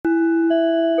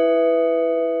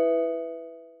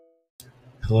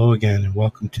Hello again, and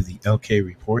welcome to the LK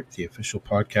Report, the official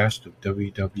podcast of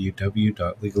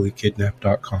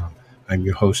www.legallykidnapped.com. I'm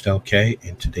your host, LK,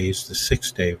 and today is the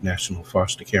 6th day of National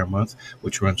Foster Care Month,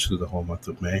 which runs through the whole month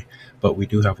of May. But we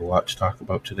do have a lot to talk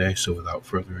about today, so without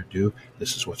further ado,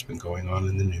 this is what's been going on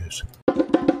in the news.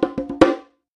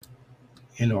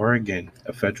 In Oregon,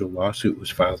 a federal lawsuit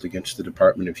was filed against the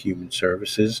Department of Human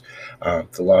Services.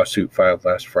 The lawsuit filed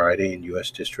last Friday in U.S.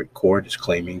 District Court is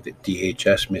claiming that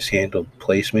DHS mishandled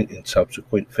placement and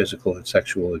subsequent physical and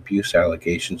sexual abuse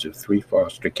allegations of 3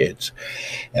 foster kids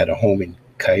at a home in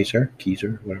Keizer,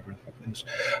 whatever it is.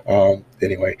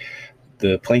 Anyway,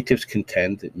 the plaintiffs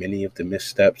contend that many of the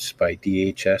missteps by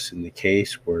DHS in the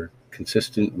case were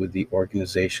consistent with the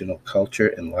organizational culture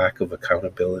and lack of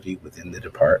accountability within the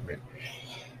department.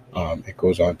 It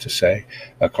goes on to say,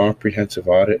 a comprehensive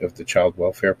audit of the child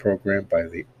welfare program by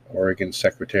the Oregon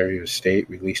Secretary of State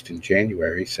released in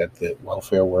January said that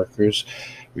welfare workers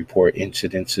report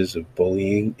incidences of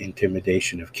bullying,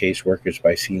 intimidation of caseworkers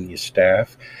by senior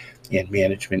staff, and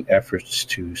management efforts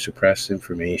to suppress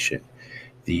information.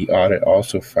 The audit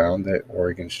also found that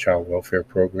Oregon's child welfare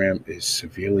program is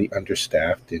severely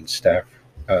understaffed and staff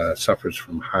suffers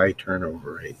from high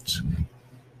turnover rates.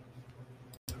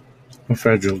 A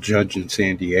federal judge in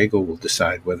San Diego will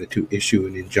decide whether to issue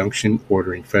an injunction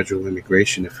ordering federal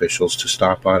immigration officials to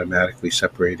stop automatically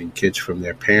separating kids from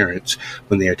their parents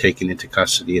when they are taken into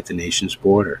custody at the nation's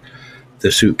border. The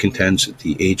suit contends that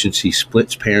the agency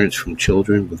splits parents from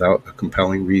children without a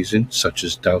compelling reason, such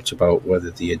as doubts about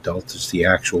whether the adult is the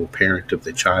actual parent of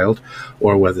the child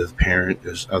or whether the parent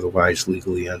is otherwise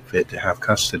legally unfit to have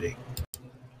custody.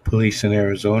 Police in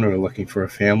Arizona are looking for a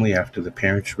family after the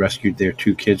parents rescued their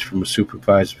 2 kids from a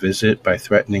supervised visit by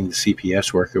threatening the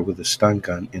CPS worker with a stun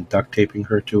gun and duct taping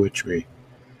her to a tree.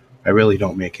 I really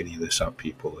don't make any of this up,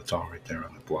 people. It's all right there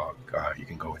on the blog. You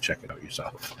can go and check it out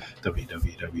yourself,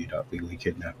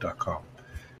 www.legallykidnapped.com.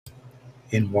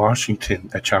 In Washington,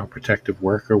 a child protective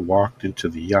worker walked into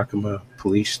the Yakima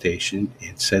police station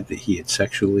and said that he had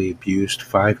sexually abused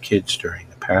 5 kids during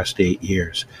the past 8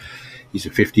 years. He's a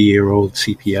 50-year-old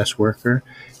CPS worker,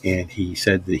 and he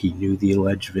said that he knew the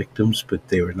alleged victims, but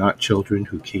they were not children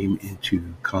who came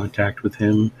into contact with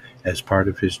him as part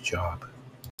of his job.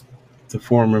 The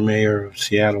former mayor of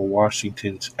Seattle,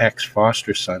 Washington's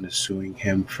ex-foster son is suing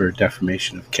him for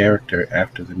defamation of character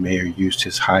after the mayor used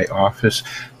his high office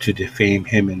to defame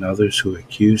him and others who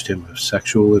accused him of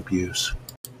sexual abuse.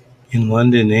 In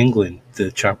London, England,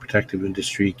 the child protective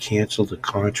industry canceled a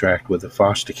contract with a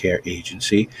foster care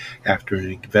agency after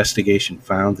an investigation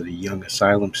found that a young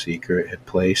asylum seeker it had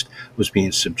placed was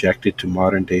being subjected to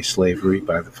modern-day slavery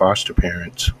by the foster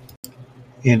parents.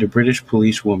 And a British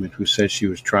policewoman who says she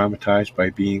was traumatized by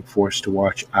being forced to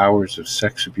watch hours of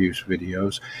sex abuse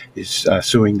videos is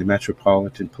suing the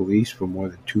Metropolitan Police for more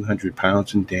than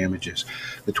 £200 in damages.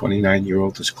 The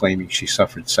 29-year-old is claiming she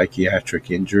suffered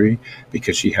psychiatric injury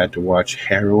because she had to watch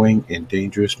harrowing and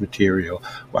dangerous material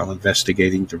while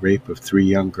investigating the rape of 3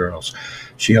 young girls.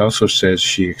 She also says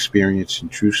she experienced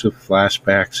intrusive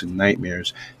flashbacks and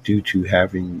nightmares due to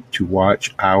having to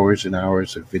watch hours and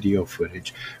hours of video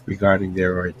footage regarding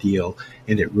their ordeal,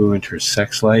 and it ruined her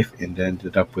sex life and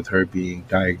ended up with her being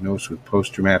diagnosed with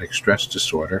post-traumatic stress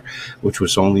disorder, which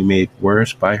was only made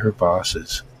worse by her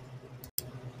bosses.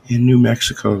 In New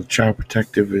Mexico, Child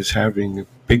Protective is having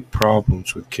big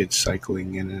problems with kids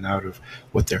cycling in and out of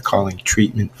what they're calling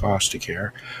treatment foster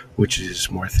care, which is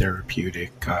more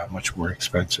therapeutic, much more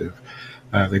expensive.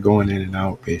 They're going in and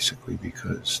out basically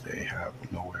because they have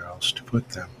nowhere else to put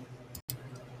them.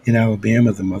 In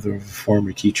Alabama, the mother of a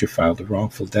former teacher filed a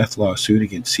wrongful death lawsuit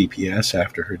against CPS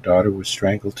after her daughter was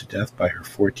strangled to death by her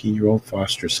 14-year-old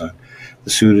foster son.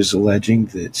 The suit is alleging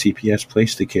that CPS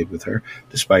placed the kid with her,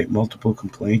 despite multiple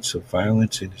complaints of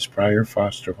violence in his prior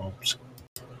foster homes.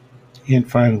 And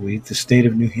finally, the state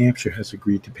of New Hampshire has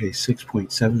agreed to pay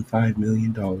 $6.75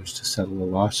 million to settle a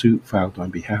lawsuit filed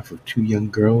on behalf of 2 young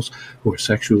girls who were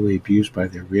sexually abused by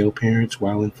their real parents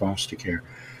while in foster care.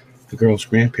 The girls'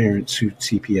 grandparents sued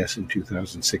CPS in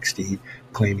 2016,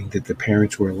 claiming that the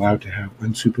parents were allowed to have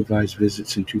unsupervised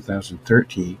visits in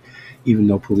 2013, even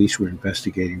though police were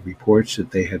investigating reports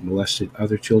that they had molested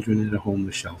other children at a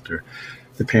homeless shelter.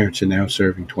 The parents are now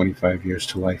serving 25 years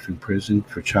to life in prison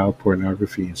for child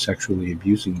pornography and sexually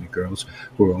abusing the girls,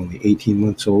 who were only 18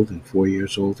 months old and 4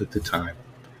 years old at the time.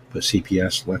 But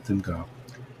CPS let them go.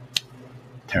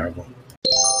 Terrible.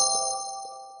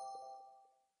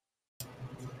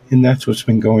 And that's what's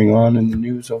been going on in the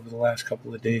news over the last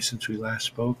couple of days since we last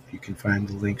spoke. You can find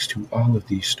the links to all of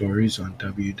these stories on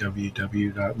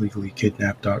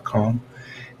www.legallykidnapped.com.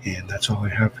 And that's all I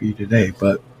have for you today.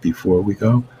 But before we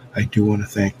go, I do want to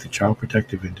thank the child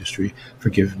protective industry for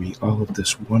giving me all of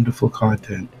this wonderful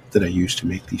content that I use to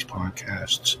make these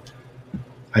podcasts.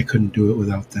 I couldn't do it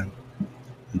without them.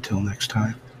 Until next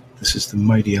time, this is the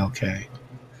mighty LK,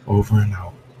 over and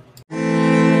out.